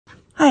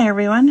Hi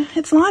everyone,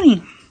 it's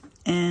Lonnie,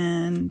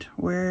 and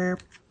we're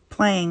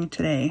playing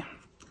today.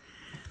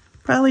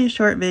 Probably a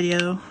short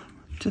video,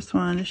 just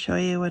wanted to show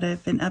you what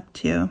I've been up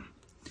to.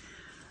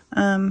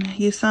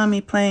 You saw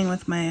me playing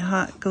with my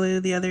hot glue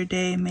the other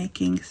day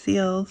making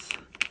seals.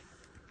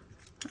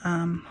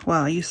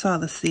 Well, you saw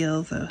the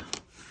seals,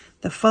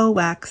 the faux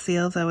wax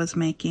seals I was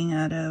making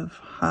out of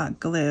hot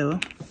glue.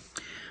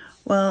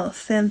 Well,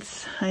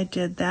 since I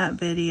did that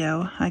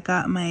video, I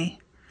got my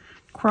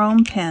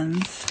chrome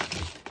pens.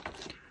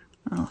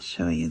 I'll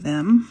show you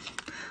them.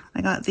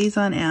 I got these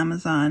on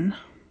Amazon.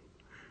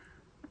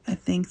 I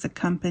think the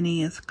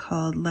company is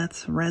called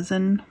Let's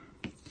Resin.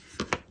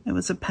 It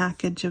was a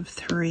package of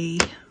 3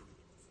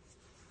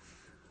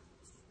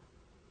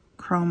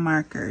 chrome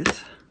markers.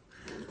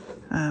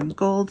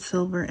 Gold,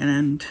 silver,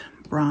 and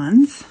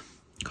bronze.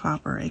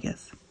 Copper, I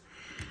guess.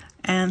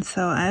 And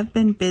so I've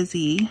been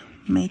busy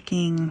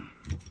making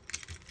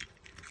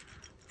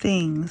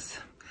things.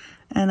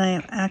 And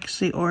I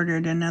actually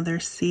ordered another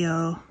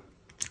seal,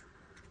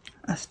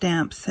 a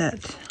stamp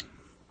set.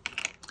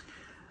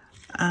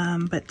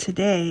 But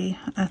today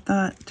I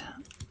thought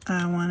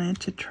I wanted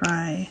to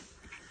try,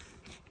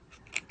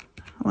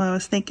 well, I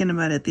was thinking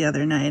about it the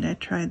other night. I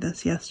tried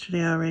this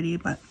yesterday already,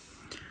 but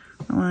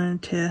I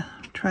wanted to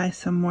try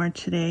some more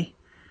today.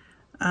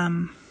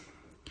 I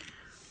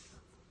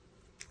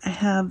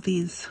have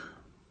these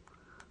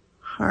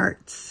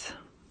hearts.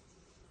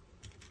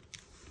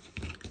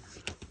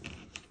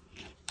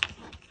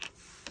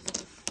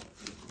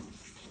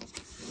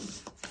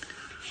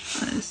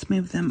 I'll just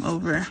move them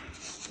over.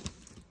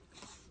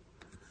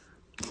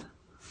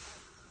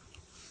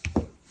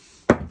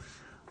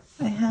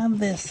 I have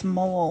this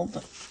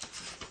mold,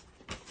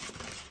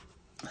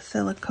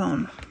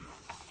 silicone.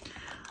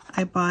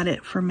 I bought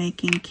it for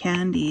making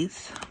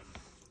candies,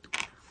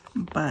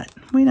 but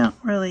we don't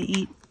really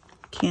eat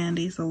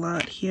candies a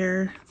lot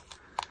here.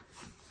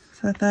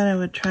 So I thought I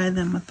would try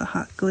them with the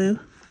hot glue.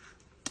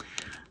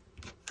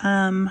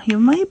 You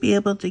might be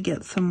able to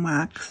get some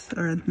wax,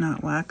 or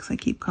not wax, I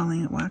keep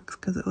calling it wax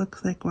because it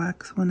looks like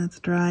wax when it's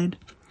dried.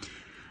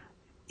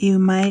 You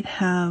might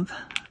have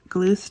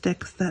glue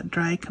sticks that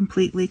dry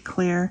completely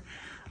clear.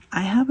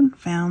 I haven't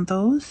found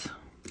those,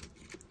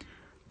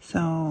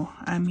 so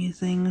I'm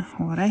using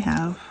what I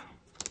have.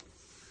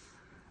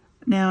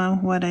 Now,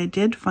 what I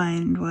did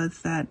find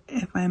was that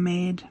if I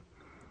made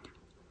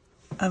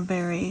a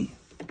very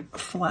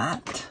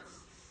flat,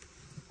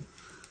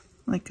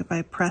 like if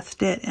I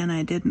pressed it and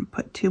I didn't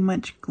put too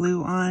much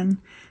glue on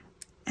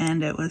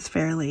and it was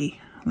fairly,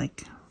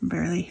 like,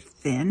 very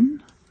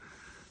thin,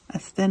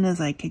 as thin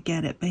as I could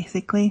get it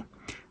basically,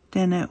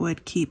 then it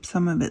would keep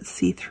some of its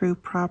see-through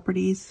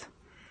properties.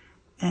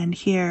 And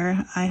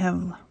here I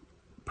have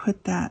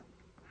put that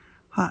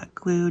hot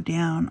glue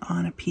down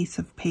on a piece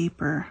of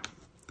paper.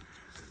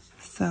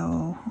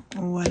 So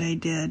what I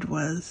did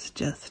was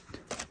just,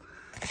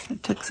 I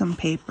took some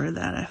paper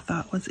that I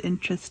thought was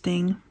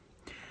interesting,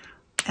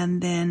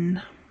 and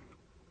then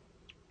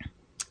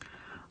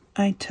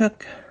I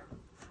took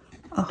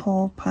a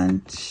hole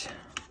punch.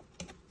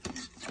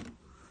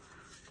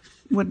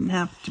 Wouldn't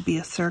have to be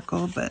a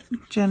circle, but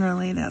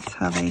generally that's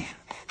how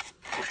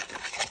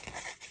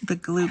the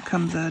glue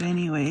comes out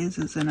anyways,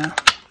 is in a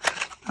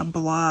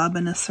blob,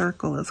 and a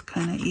circle is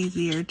kind of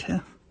easier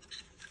to,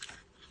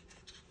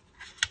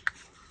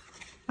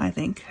 I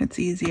think it's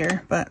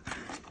easier, but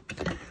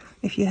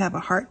if you have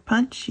a heart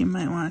punch, you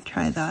might want to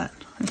try that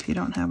if you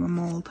don't have a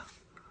mold.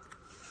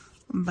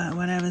 But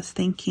what I was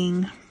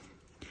thinking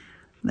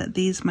that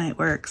these might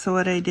work, so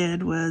what I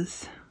did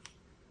was,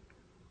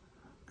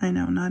 I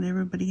know not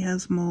everybody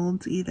has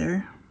molds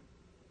either.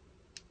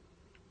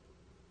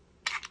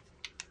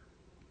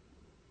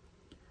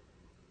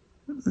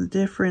 The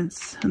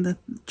difference and the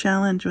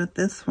challenge with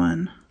this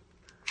one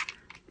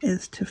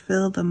is to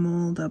fill the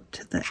mold up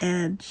to the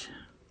edge.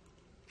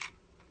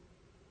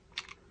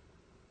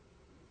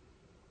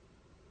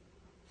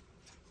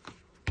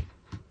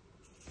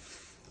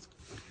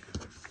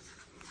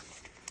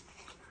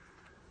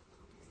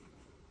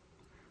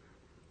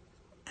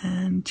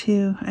 And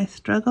 2, I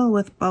struggle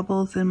with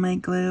bubbles in my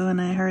glue,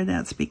 and I heard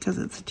that's because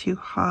it's too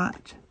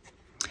hot.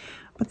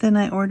 But then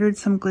I ordered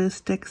some glue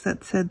sticks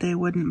that said they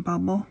wouldn't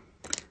bubble,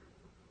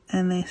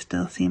 and they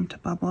still seem to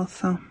bubble,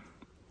 so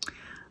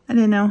I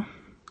don't know.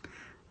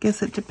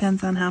 Guess it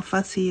depends on how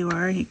fussy you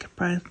are. You could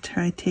probably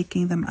try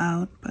taking them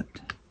out, but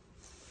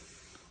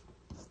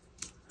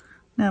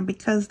now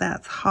because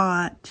that's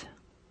hot,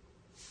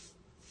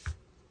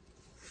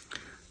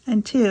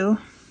 and 2,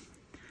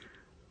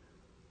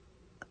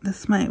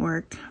 this might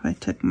work if I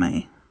took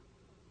my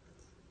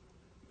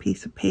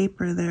piece of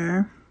paper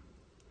there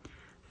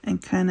and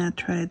kind of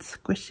tried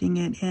squishing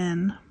it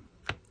in.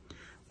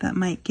 That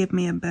might give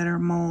me a better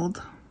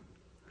mold.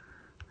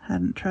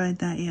 Hadn't tried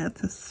that yet.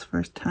 This is the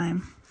first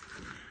time.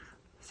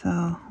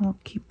 So we'll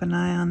keep an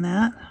eye on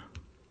that.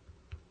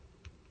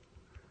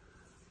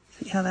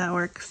 See how that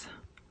works.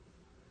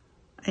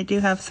 I do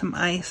have some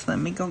ice. Let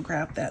me go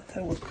grab that.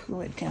 That will cool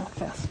it down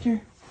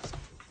faster.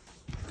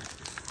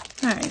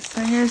 Alright, so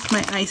here's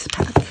my ice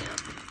pack.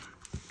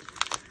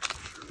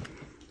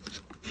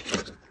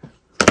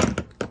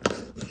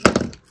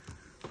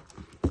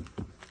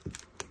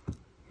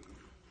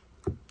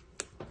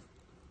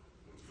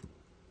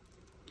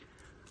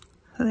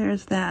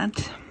 there's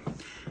that.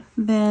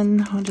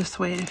 Then I'll just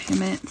wait a few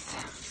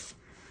minutes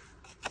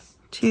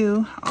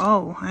to,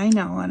 oh, I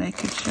know what I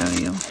could show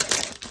you.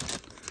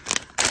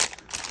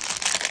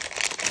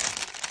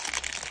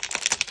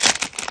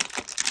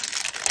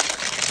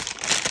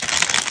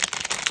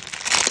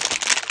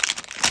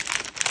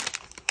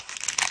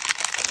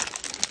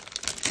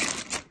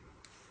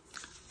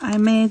 I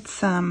made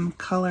some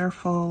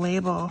colorful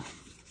label.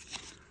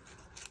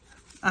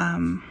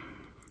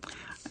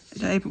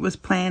 I was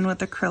playing with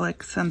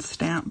acrylics and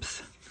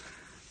stamps,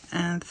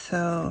 and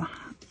so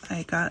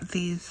I got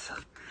these,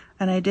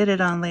 and I did it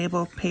on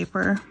label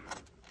paper,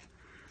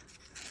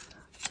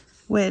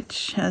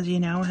 which, as you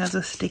know, has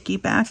a sticky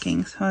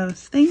backing. So I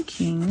was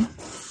thinking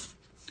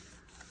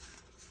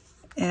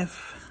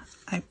if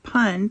I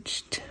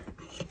punched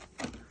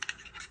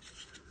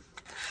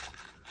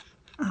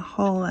a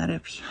hole out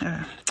of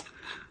here,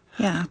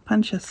 yeah,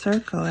 punch a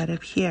circle out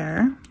of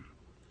here,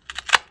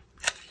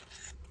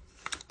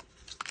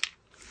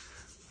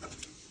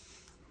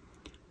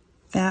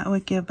 that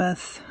would give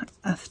us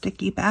a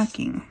sticky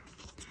backing.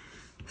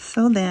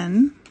 So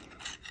then,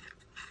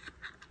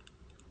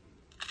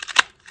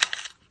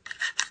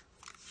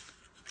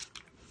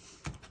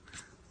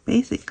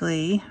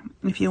 basically,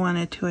 if you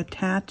wanted to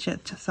attach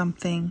it to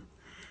something,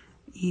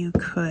 you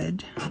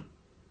could,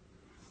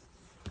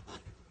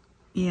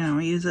 you know,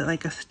 use it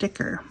like a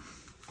sticker.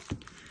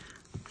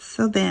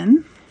 So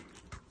then,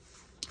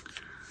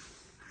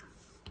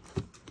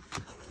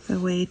 the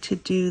way to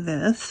do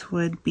this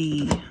would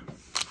be,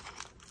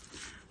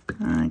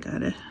 I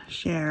gotta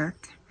share.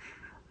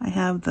 I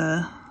have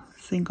the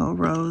single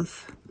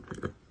rose.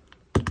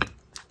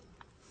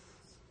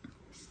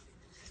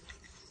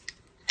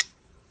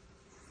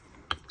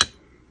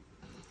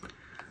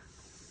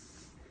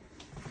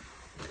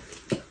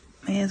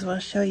 May as well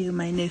show you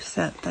my new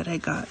set that I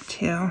got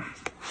too,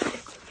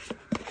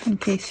 in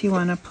case you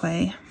want to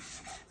play.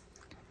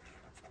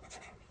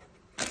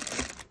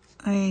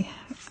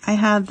 I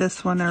had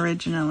this one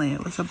originally.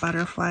 It was a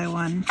butterfly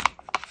one,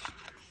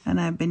 and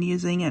I've been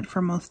using it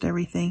for most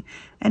everything,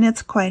 and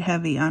it's quite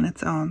heavy on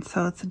its own,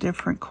 so it's a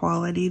different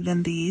quality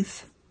than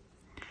these.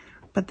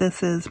 But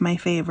this is my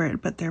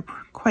favorite, but they're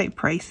quite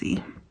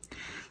pricey.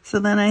 So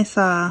then I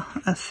saw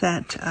a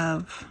set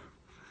of,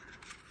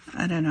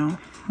 I don't know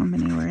how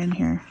many were in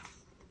here,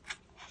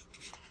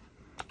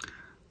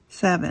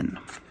 7.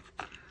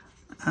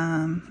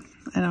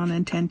 I don't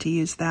intend to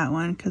use that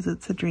one because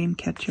it's a dream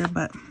catcher,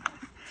 but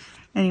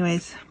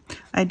anyways,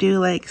 I do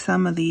like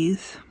some of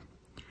these.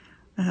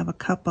 I have a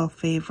couple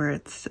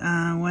favorites.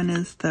 One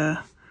is the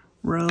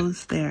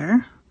rose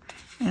there,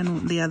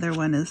 and the other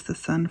one is the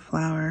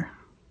sunflower.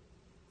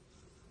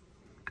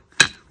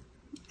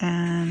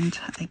 And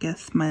I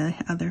guess my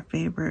other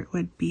favorite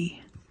would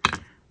be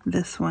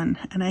this one.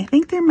 And I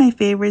think they're my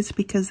favorites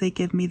because they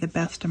give me the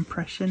best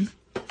impression.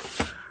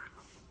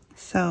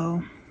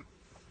 So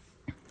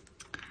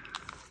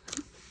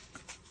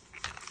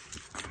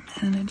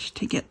I managed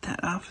to get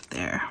that off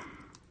there.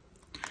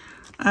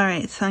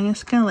 Alright, so I'm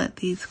just going to let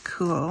these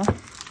cool,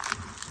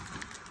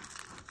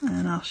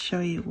 and I'll show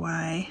you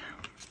why.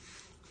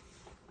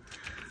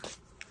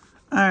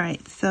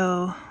 Alright,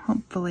 so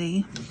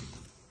hopefully,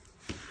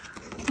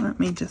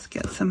 let me just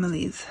get some of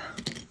these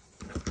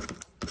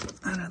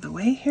out of the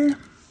way here.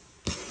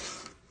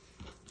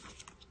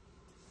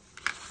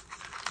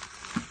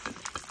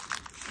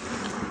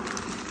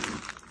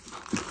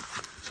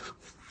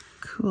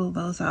 Cool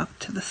those off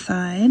to the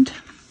side.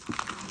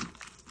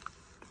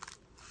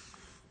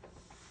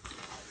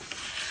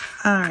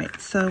 Alright,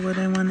 so what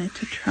I wanted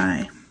to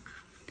try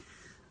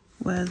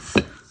was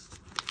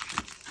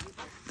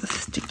the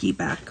sticky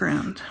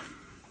background.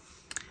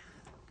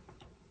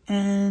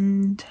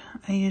 And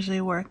I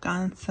usually work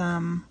on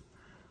some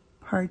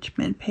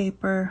parchment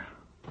paper.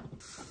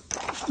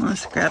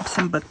 Let's grab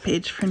some book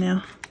page for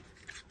now.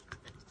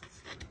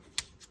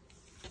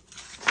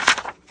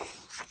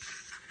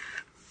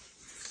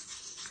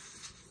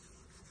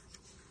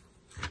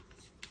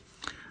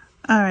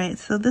 Alright,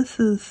 so this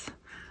is,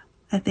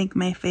 I think,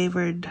 my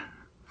favorite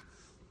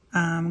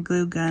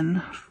glue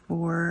gun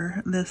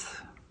for this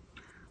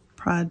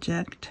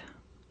project.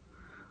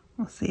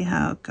 We'll see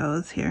how it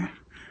goes here.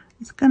 I'm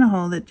just going to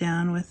hold it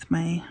down with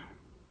my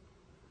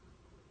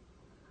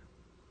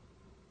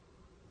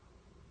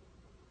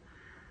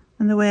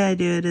and the way I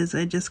do it is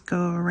I just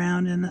go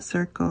around in a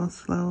circle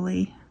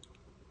slowly.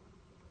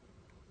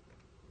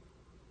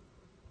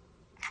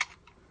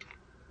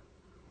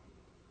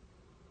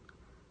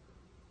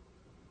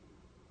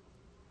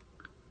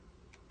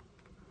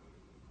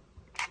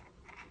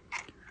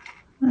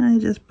 I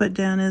just put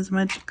down as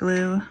much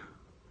glue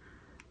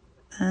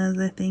as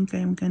I think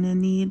I'm going to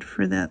need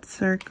for that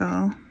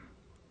circle.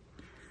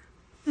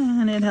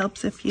 And it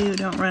helps if you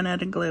don't run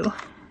out of glue.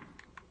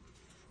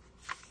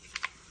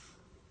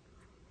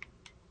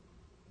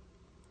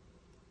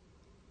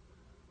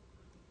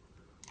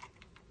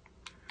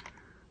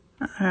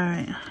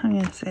 Alright, I'm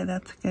going to say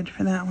that's good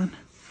for that one.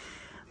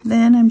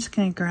 Then I'm just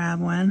going to grab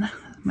one.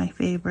 My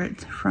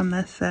favorite from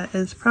this set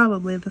is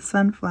probably the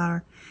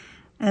sunflower.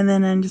 And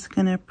then I'm just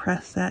going to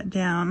press that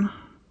down.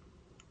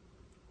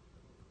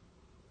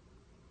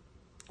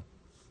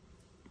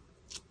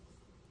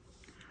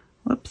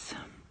 Whoops,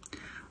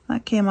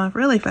 that came off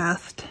really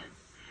fast.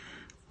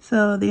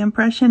 So the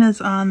impression is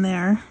on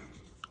there,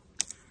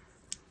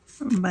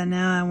 but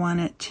now I want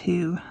it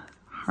to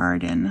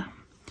harden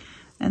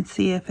and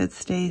see if it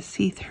stays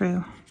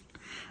see-through.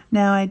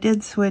 Now I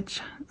did switch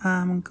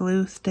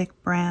glue stick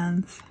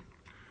brands.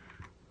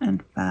 In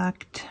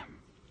fact,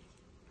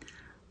 I'm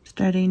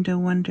starting to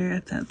wonder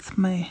if that's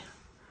my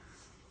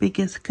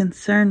biggest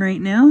concern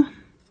right now.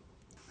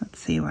 Let's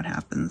see what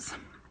happens.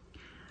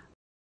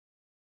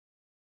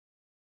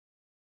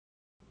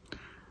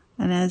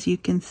 And as you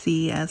can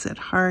see, as it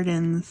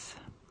hardens,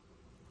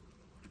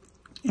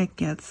 it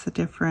gets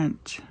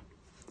different.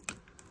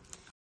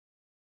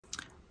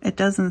 It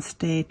doesn't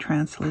stay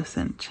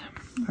translucent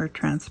or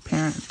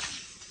transparent.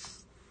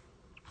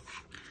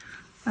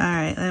 All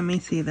right, let me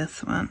see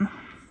this one.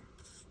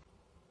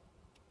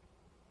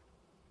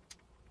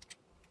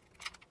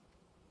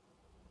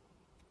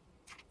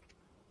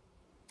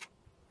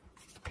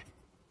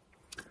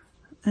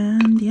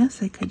 And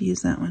yes, I could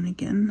use that one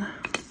again.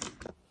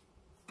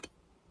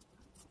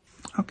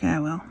 Okay, I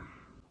will.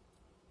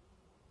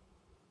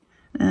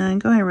 And I'm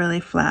going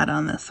really flat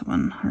on this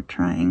one, or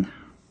trying.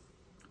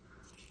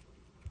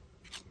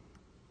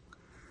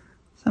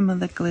 Some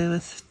of the glue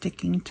is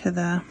sticking to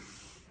the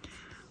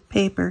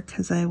paper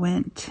because I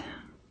went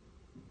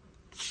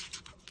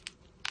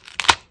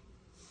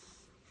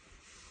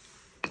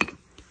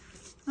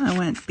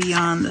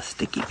beyond the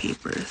sticky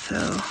paper,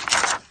 so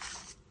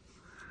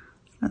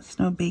that's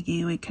no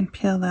biggie. We can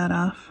peel that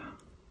off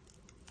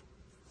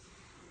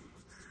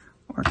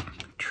or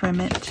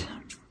trim it.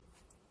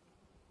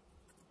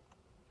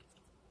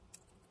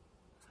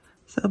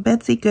 So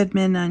Betsy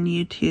Goodman on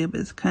YouTube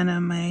is kind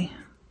of my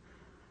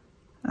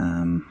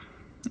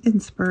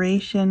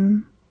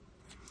inspiration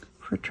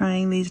for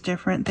trying these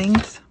different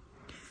things.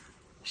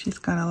 She's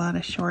got a lot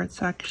of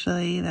shorts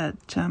actually that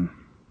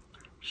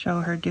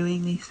show her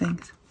doing these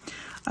things.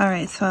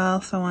 Alright, so I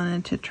also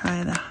wanted to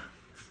try the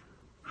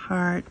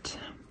heart.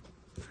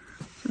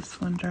 This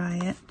one, dry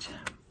it.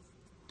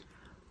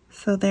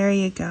 So there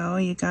you go.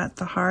 You got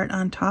the heart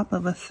on top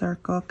of a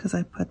circle because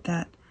I put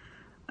that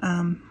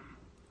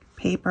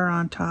paper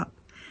on top.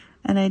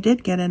 And I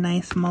did get a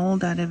nice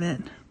mold out of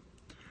it.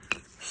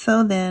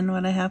 So then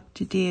what I have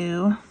to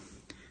do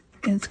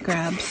is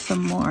grab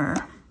some more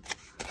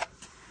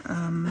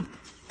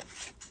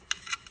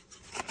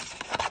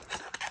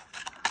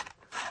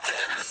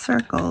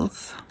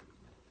circles.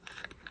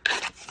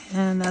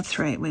 And that's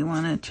right, we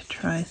wanted to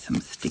try some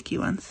sticky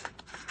ones.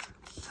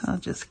 So I'll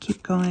just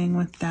keep going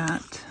with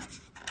that.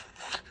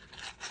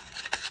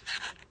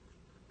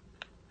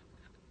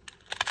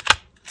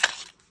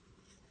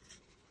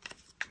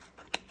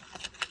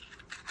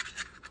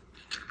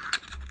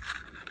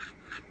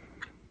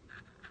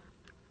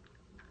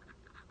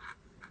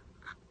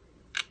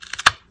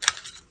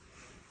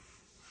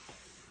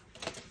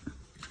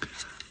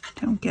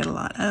 Don't get a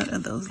lot out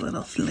of those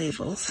little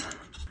labels.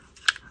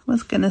 I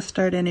was going to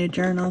start a new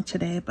journal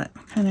today, but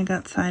kind of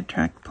got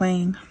sidetracked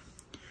playing.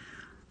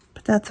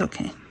 But that's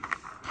okay.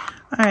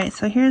 Alright,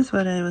 so here's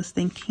what I was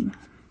thinking.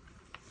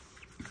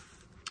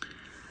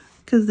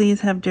 Because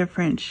these have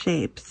different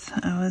shapes,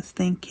 I was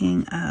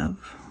thinking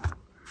of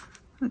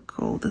the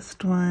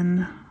coldest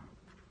one.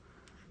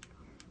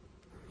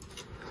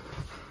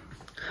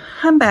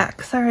 I'm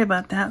back. Sorry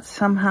about that.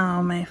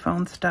 Somehow my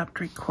phone stopped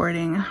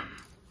recording.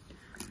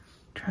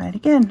 Try it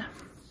again.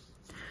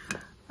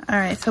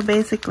 Alright, so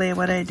basically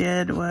what I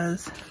did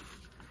was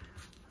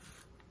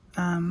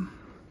try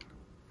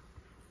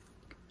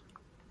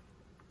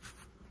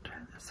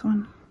this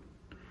one.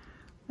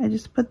 I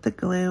just put the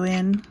glue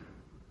in.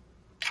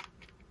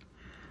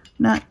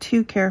 Not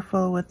too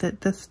careful with it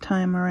this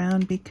time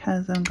around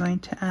because I'm going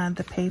to add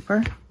the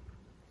paper.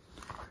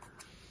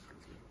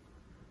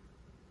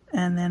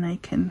 And then I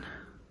can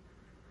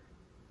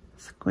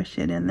squish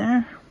it in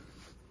there.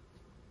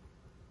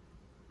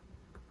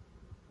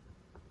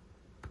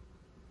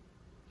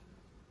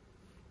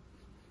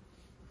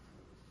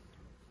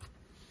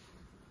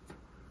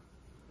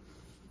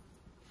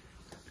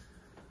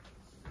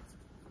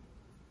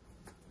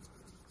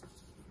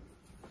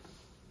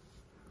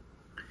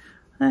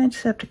 I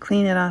just have to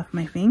clean it off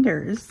my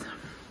fingers.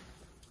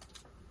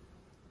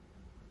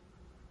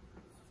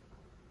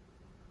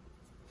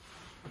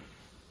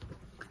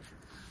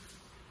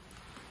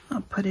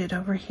 I'll put it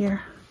over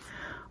here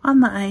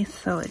on the ice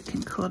so it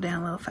can cool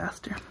down a little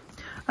faster.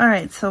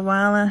 Alright, so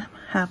while I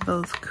have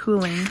those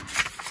cooling,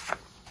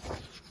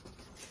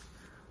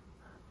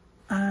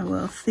 I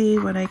will see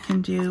what I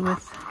can do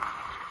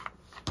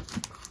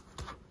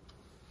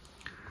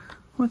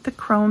with the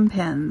chrome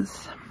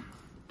pens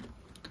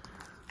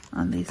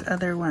on these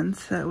other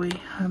ones that we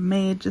have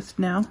made just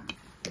now.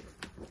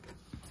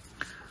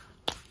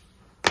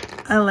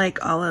 I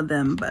like all of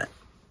them, but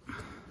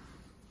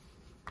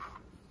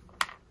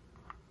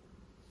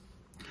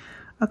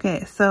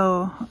Okay,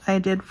 so I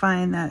did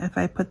find that if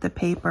I put the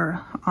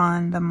paper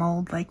on the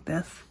mold like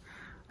this,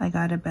 I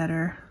got a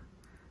better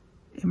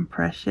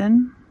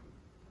impression.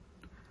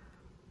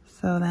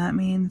 So that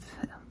means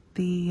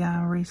the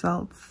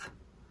results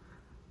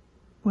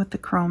with the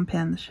chrome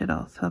pens should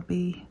also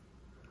be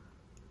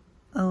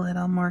a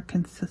little more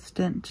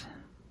consistent.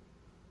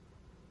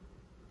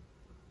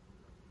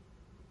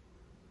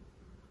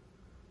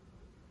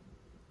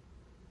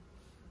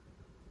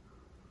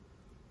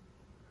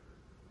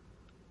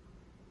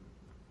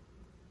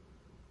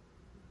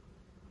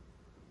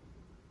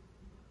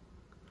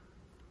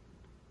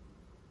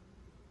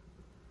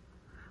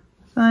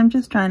 So I'm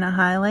just trying to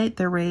highlight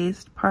the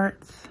raised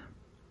parts.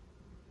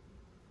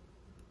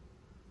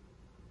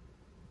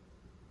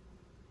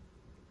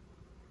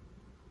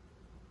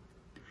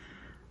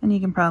 And you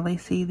can probably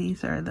see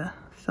these are the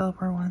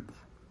silver ones.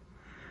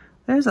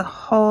 There's a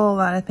whole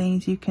lot of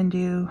things you can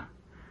do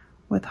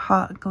with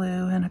hot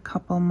glue and a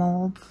couple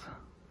molds.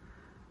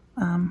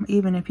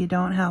 Even if you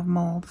don't have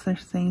molds,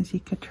 there's things you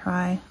could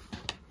try.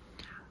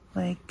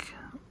 Like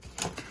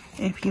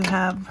if you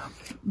have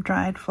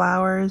dried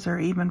flowers or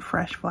even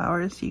fresh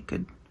flowers, you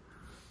could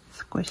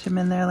squish them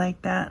in there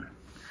like that.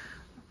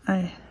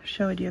 I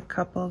showed you a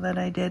couple that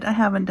I did. I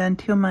haven't done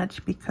too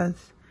much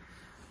because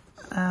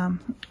I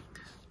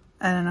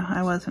don't know,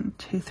 I wasn't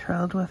too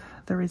thrilled with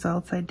the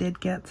results I did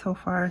get so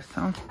far.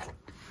 So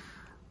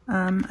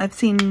I've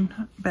seen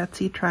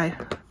Betsy try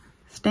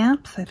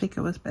stamps. I think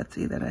it was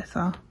Betsy that I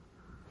saw.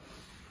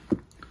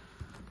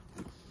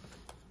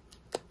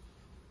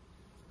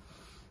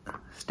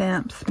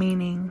 Stamps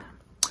meaning,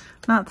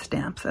 not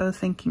stamps, I was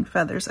thinking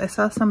feathers. I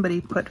saw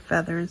somebody put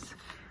feathers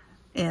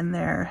in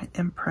their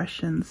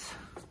impressions.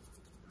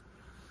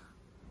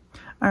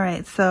 All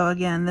right, so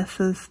again, this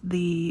is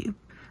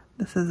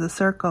a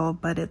circle,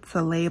 but it's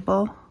a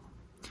label.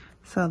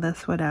 So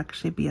this would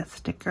actually be a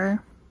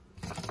sticker.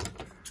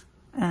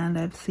 And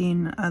I've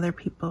seen other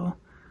people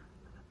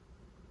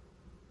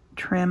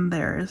trim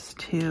theirs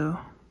to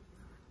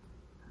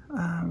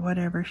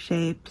whatever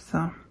shape.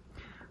 So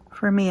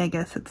for me, I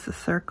guess it's a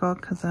circle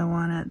because I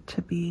want it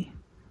to be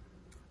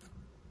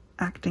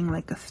acting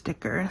like a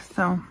sticker.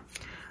 So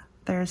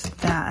there's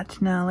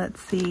that. Now let's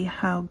see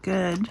how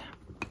good.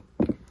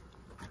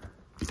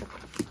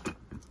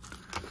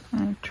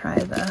 I'll try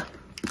the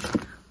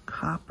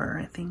copper.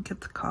 I think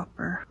it's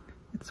copper.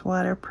 It's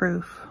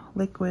waterproof,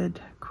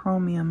 liquid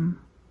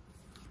chromium.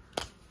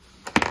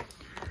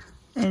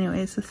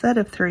 Anyways, a set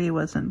of 3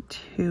 wasn't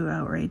too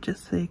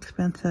outrageously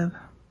expensive.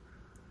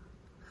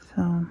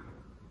 So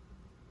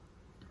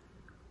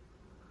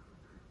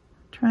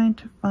trying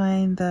to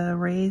find the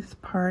raised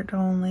part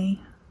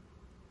only.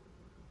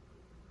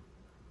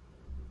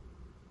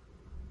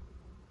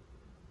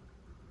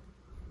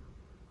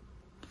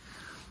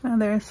 Now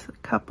there's a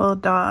couple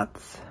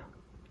dots,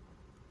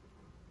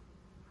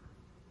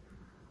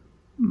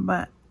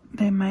 but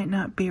they might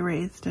not be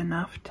raised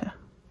enough to,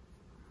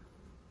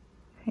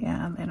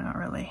 yeah, they're not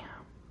really.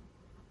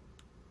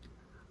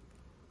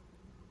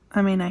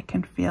 I mean, I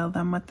can feel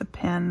them with the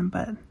pen,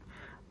 but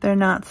they're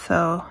not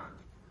so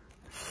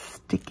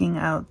sticking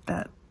out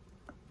that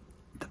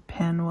the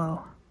pen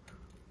will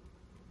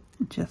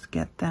just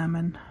get them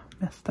and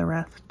miss the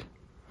rest.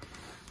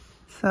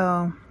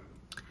 So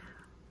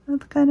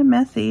that's kind of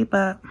messy,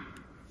 but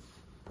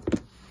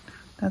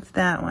that's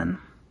that one.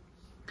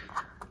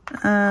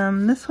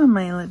 This one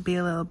might be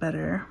a little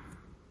better.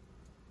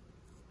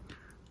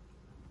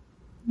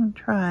 I'll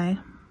try.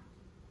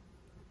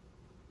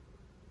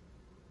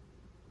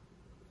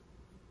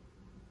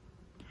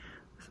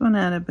 This one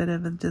had a bit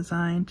of a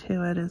design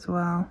to it as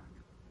well.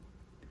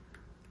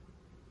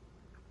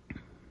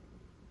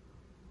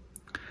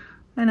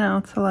 I know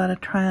it's a lot of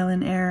trial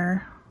and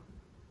error.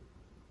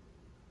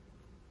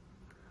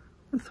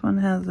 This one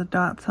has the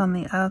dots on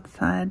the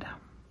outside.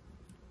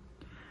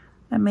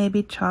 And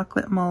maybe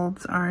chocolate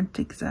molds aren't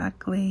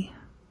exactly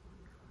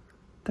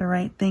the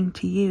right thing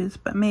to use,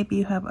 but maybe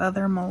you have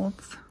other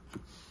molds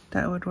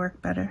that would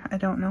work better. I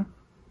don't know.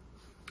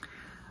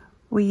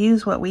 We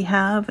use what we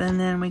have and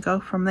then we go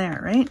from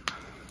there, right?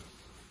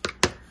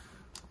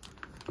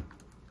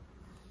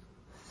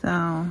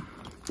 So,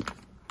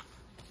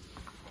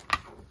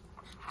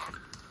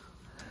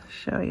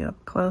 show you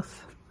up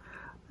close.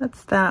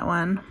 That's that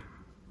one.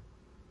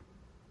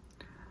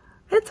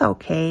 It's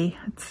okay.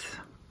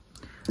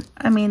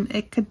 I mean,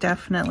 it could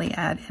definitely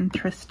add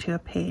interest to a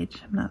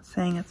page. I'm not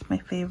saying it's my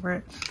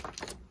favorite.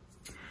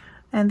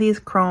 And these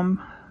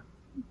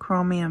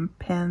chromium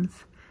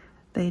pens,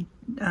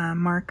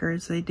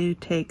 markers, they do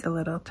take a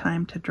little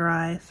time to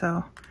dry.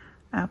 So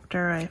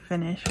after I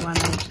finish one,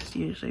 I just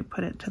usually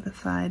put it to the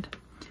side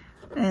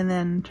and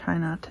then try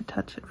not to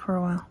touch it for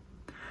a while.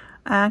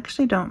 I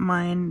actually don't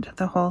mind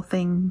the whole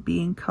thing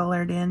being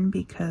colored in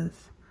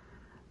because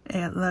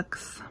it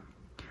looks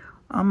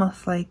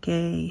almost like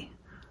a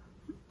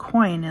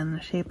coin in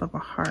the shape of a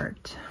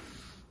heart.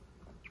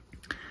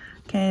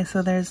 Okay,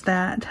 so there's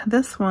that.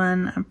 This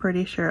one, I'm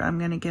pretty sure I'm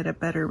going to get a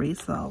better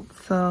result.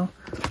 So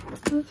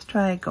let's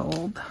try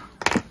gold.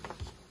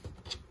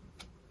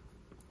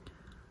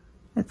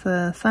 it's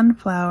a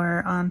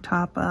sunflower on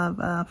top of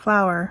a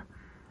flower,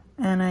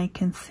 and I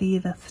can see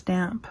the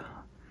stamp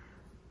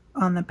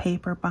on the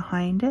paper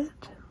behind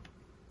it.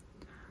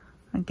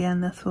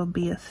 Again, this will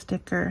be a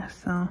sticker,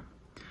 so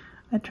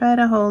I try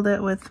to hold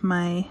it with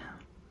my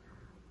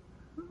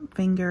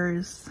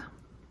fingers.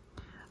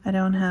 I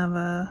don't have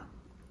a,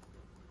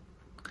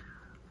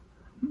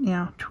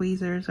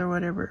 tweezers or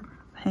whatever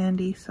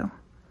handy, so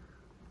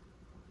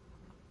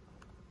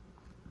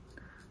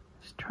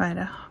just try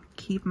to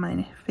keep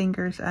my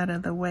fingers out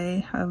of the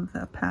way of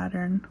the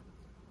pattern.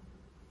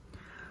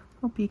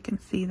 Hope you can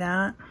see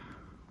that.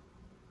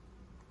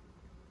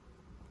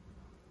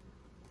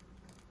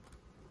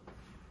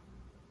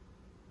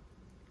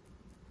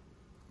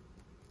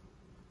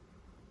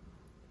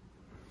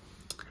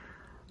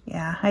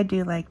 Yeah, I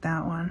do like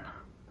that one.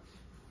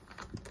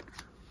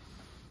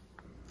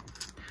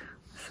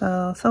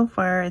 So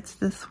far it's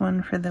this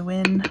one for the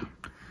win.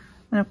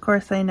 And of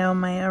course I know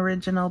my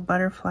original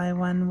butterfly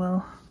one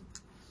will...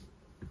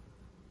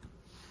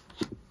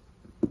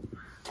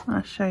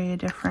 I'll show you a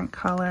different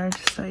color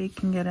just so you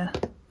can get a...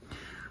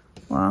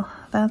 Well,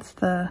 that's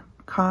the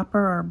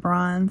copper or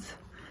bronze.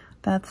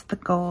 That's the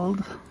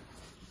gold.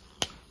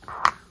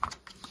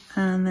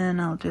 And then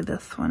I'll do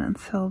this one in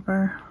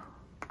silver.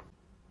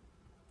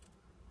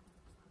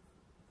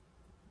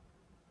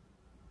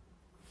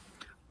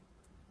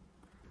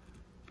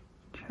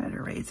 Try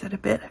to raise it a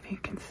bit if you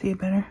can see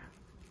better.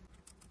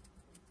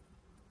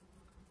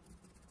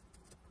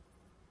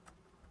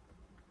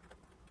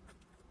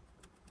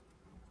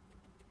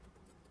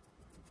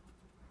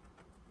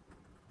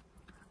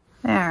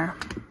 There.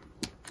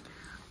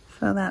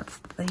 So that's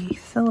the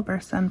silver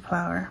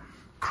sunflower.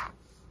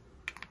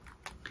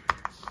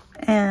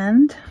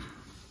 And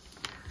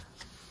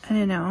I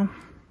don't know,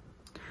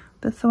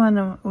 this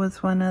one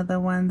was one of the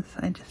ones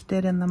I just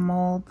did in the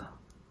mold.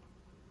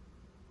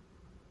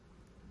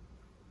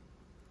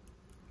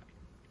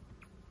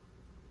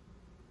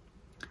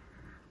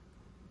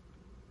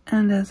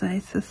 And as I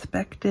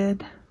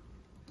suspected,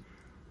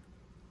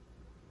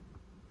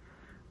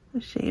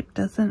 the shape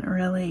doesn't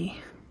really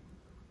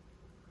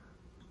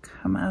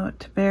come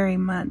out very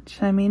much.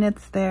 I mean,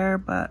 it's there,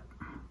 but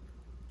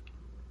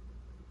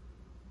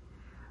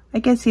I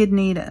guess you'd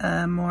need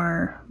a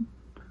more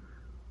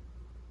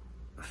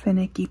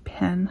finicky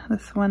pen.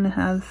 This one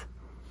has,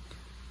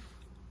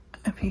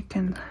 if you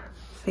can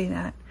see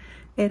that,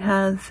 it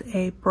has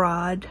a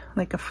broad,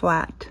 like a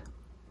flat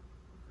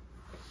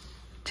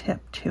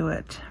tip to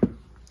it,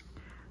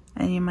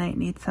 and you might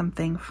need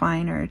something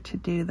finer to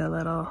do the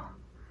little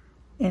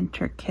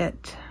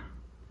intricate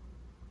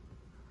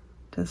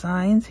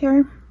designs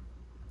here.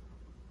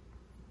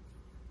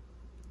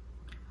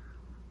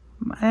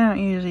 I don't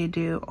usually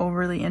do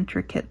overly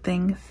intricate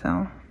things,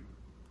 so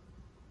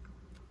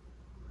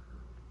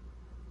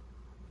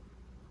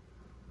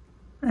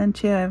and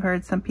too, I've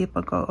heard some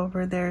people go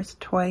over theirs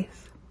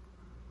twice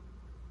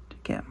to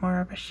get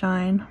more of a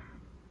shine.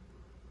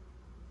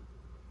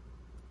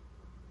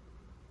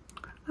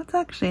 That's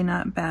actually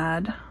not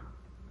bad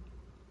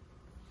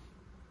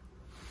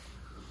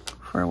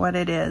for what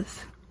it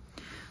is.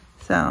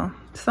 So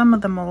some of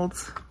the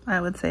molds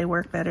I would say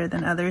work better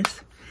than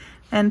others,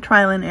 and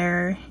trial and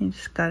error, you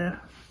just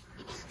gotta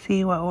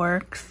see what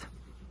works.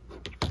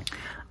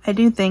 I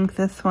do think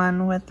this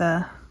one with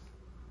the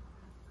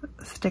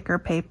sticker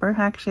paper,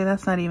 actually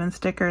that's not even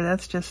sticker,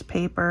 that's just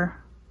paper,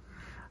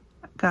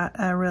 got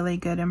a really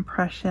good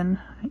impression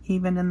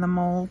even in the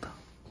mold.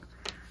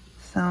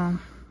 So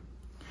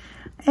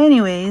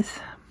anyways,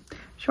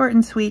 short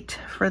and sweet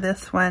for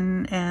this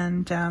one,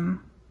 and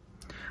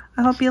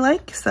I hope you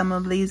like some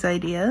of these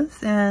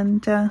ideas,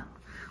 and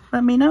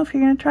let me know if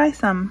you're going to try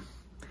some.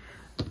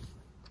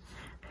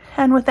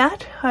 And with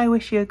that, I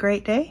wish you a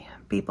great day,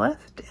 be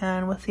blessed,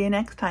 and we'll see you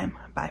next time.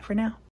 Bye for now.